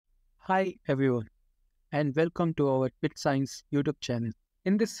Hi everyone and welcome to our Bit Science YouTube channel.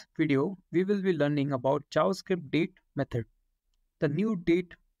 In this video, we will be learning about JavaScript date method, the new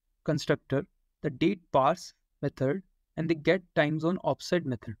date constructor, the Date.parse method, and the getTimezoneOffset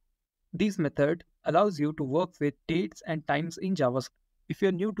method. This method allows you to work with dates and times in JavaScript. If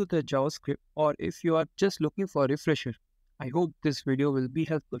you're new to the JavaScript or if you are just looking for a refresher, I hope this video will be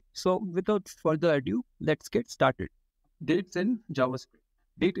helpful. So without further ado, let's get started. Dates in JavaScript.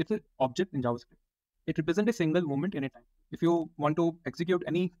 Date is an object in JavaScript. It represents a single moment in a time. If you want to execute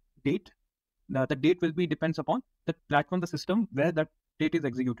any date, the date will be depends upon the platform, the system where that date is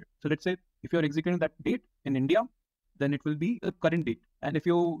executed. So let's say if you're executing that date in India, then it will be the current date. And if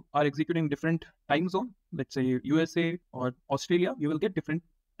you are executing different time zone, let's say USA or Australia, you will get different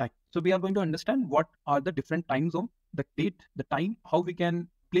time. So we are going to understand what are the different time zone, the date, the time, how we can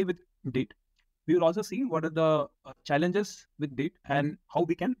play with date. We will also see what are the challenges with date and how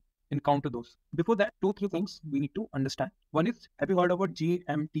we can encounter those. Before that, 2-3 things we need to understand. One is, have you heard about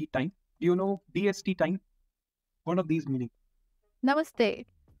GMT time? Do you know DST time? What are these meaning? Namaste.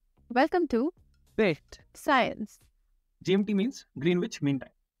 Welcome to Bit Science. GMT means Greenwich Mean Time.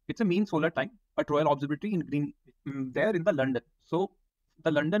 It's a mean solar time at Royal Observatory in Greenwich, there in the London. So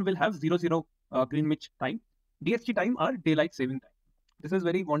the London will have 00 Greenwich time. DST time are daylight saving time. This is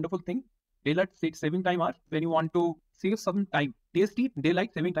very wonderful thing. Daylight saving time are when you want to save some time. DST,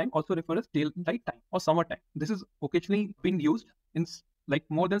 daylight saving time, also refers as daylight time or summer time. This is occasionally been used in like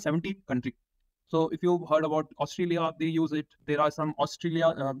more than 70 countries. So if you've heard about Australia, they use it. There are some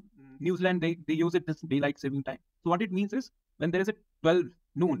New Zealand, they use it this daylight saving time. So what it means is when there is a 12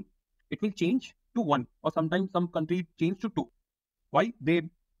 noon, it will change to 1, or sometimes some country change to 2. Why they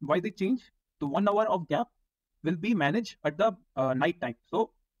change? The 1 hour of gap will be managed at the night time.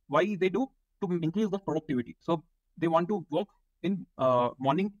 So why they do? To increase the productivity. So they want to work in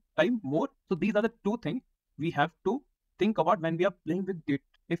morning time more. So these are the 2 things we have to think about when we are playing with date.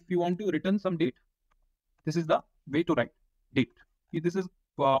 If you want to return some date, this is the way to write date. This is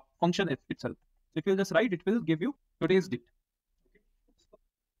function itself. If you just write, it will give you today's date.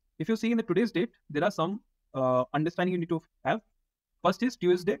 If you see in the today's date, there are some understanding you need to have. First is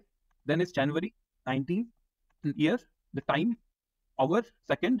Tuesday, then is January 19th, year, the time, hour,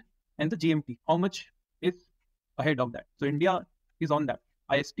 second, and the GMT. How much is ahead of that? So India is on that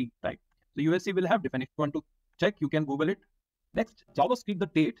IST time. So USA will have different. If you want to check, you can Google it. Next, JavaScript, the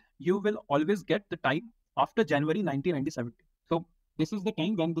date, you will always get the time after January 1997. So this is the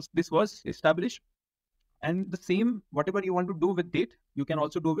time when this was established. And the same, whatever you want to do with date, you can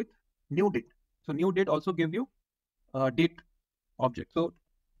also do with new date. So new date also give you date object. So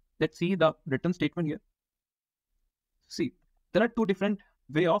let's see the written statement here. See, there are 2 different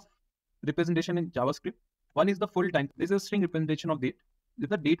way of representation in JavaScript. One is the full time. This is a string representation of date. This is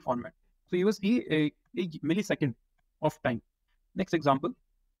the date format. So you will see a millisecond of time. Next example,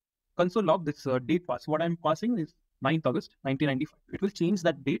 console log this date pass. What I'm passing is 9th August 1995. It will change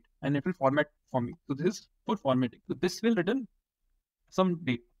that date and it will format for me. So this is for formatting. So this will return some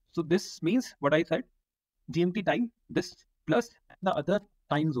date. So this means what I said, GMT time, this plus the other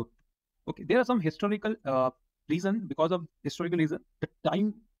time zone. Okay, there are some historical reason. Because of historical reason, the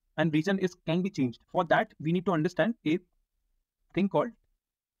time and region can be changed. For that, we need to understand a thing called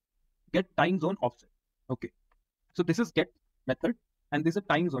getTimezoneOffset. Okay, so this is get method and this is a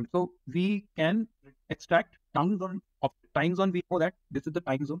time zone. So we can extract time zone of time zone. We know that this is the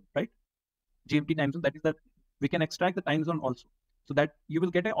time zone, right? GMT time zone. That is that we can extract the time zone also, so that you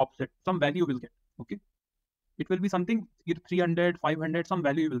will get an offset. Some value you will get. Okay, it will be something 300, 500. Some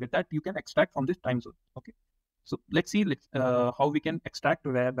value you will get that you can extract from this time zone. Okay. So let's see how we can extract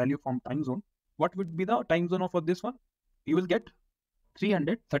value from time zone. What would be the time zone for this one? You will get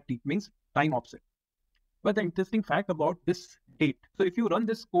 330, means time offset. But the interesting fact about this date. So if you run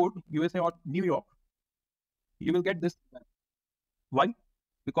this code, USA or New York, you will get this. Why?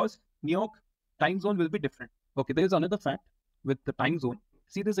 Because New York time zone will be different. Okay, there is another fact with the time zone.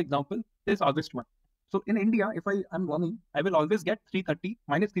 See this example, this is August 1. So in India, if I am running, I will always get 330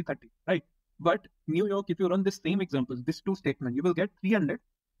 minus 330, right? But New York, if you run this same example, this 2 statement, you will get 300,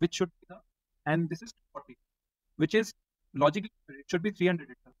 which should be and this is 40, which is logically, it should be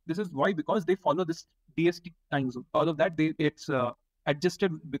 300. This is why, because they follow this DST time zone. All of that, it's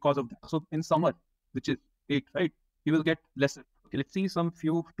adjusted because of that. So in summer, which is 8, right, you will get lesser. Okay, let's see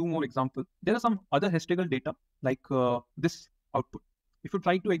 2 more examples. There are some other historical data like this output. If you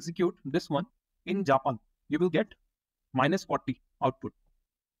try to execute this one in Japan, you will get minus 40 output.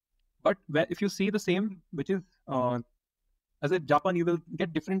 But if you see the same, which is as a Japan, you will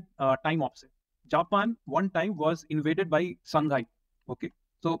get different time offset. Japan one time was invaded by Shanghai. Okay,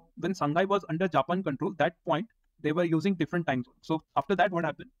 So when Shanghai was under Japan control, that point they were using different time zones. So after that, what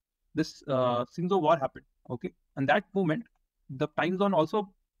happened? This Shinzo war happened. Okay, and that moment, the time zone also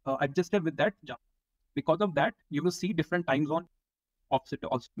adjusted with that Japan. Because of that, you will see different time zone offset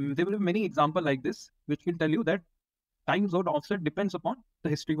also. There will be many examples like this, which will tell you that time zone offset depends upon the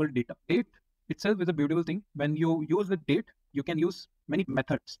historical data. Date itself is a beautiful thing. When you use the date, you can use many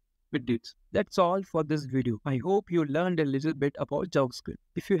methods with dates. That's all for this video. I hope you learned a little bit about JavaScript.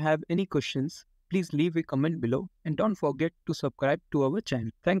 If you have any questions, please leave a comment below and don't forget to subscribe to our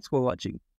channel. Thanks for watching.